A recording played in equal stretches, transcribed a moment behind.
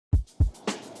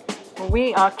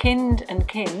We are Kind and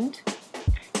Kind,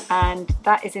 and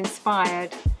that is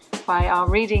inspired by our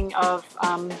reading of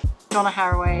Donna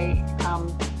Haraway,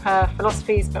 her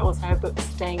philosophies, but also her book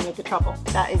Staying with the Trouble.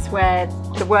 That is where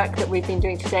the work that we've been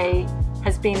doing today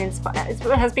has been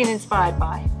inspired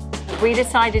by. We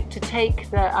decided to take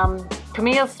the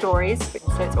Camille stories,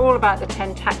 so it's all about the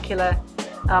tentacular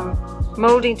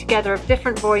moulding together of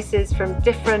different voices from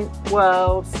different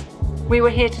worlds. We were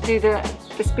here to do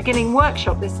this beginning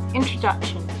workshop, this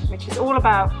introduction, which is all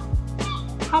about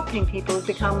helping people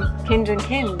become kind and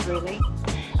kind, really.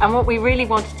 And what we really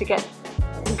wanted to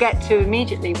get to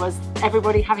immediately was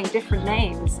everybody having different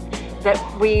names, that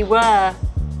we were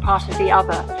part of the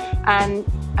other, and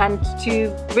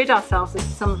to rid ourselves of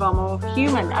some of our more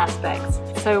human aspects.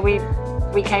 So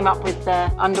we came up with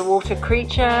the underwater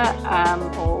creature,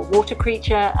 or water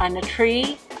creature, and a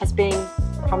tree as being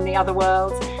from the other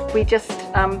worlds. We just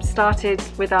started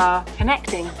with our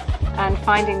connecting and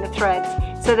finding the threads,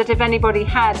 so that if anybody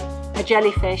had a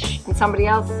jellyfish and somebody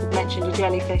else had mentioned a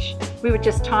jellyfish, we would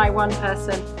just tie one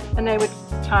person and they would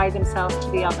tie themselves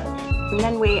to the other. And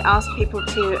then we asked people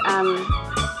to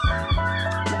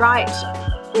write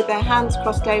with their hands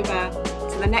crossed over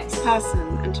to the next person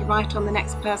and to write on the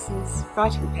next person's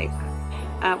writing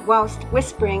paper, whilst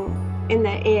whispering in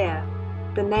their ear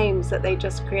the names that they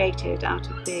just created out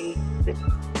of the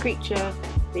creature,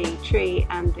 the tree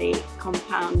and the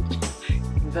compound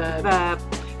verb.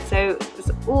 So it's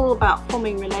all about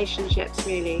forming relationships,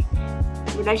 really.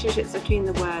 Relationships between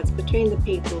the words, between the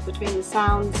people, between the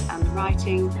sounds and the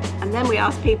writing. And then we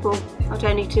ask people not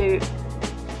only to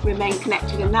remain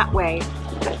connected in that way,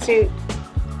 but to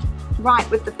write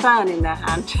with the fern in their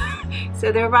hand.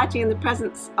 So they're writing in the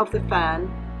presence of the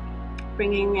fern,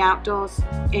 bringing the outdoors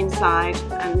inside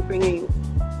and bringing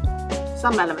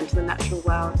some element of the natural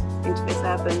world into this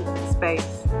urban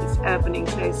space, this urban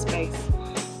enclosed space.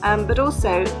 But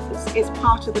also it's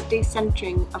part of the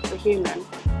decentering of the human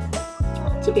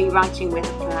to be writing with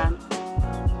a fern.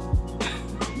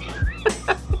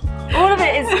 All of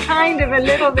it is kind of a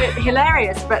little bit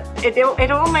hilarious, but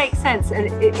it all makes sense, and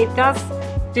it does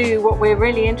do what we're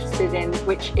really interested in,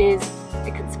 which is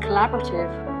it's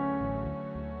collaborative.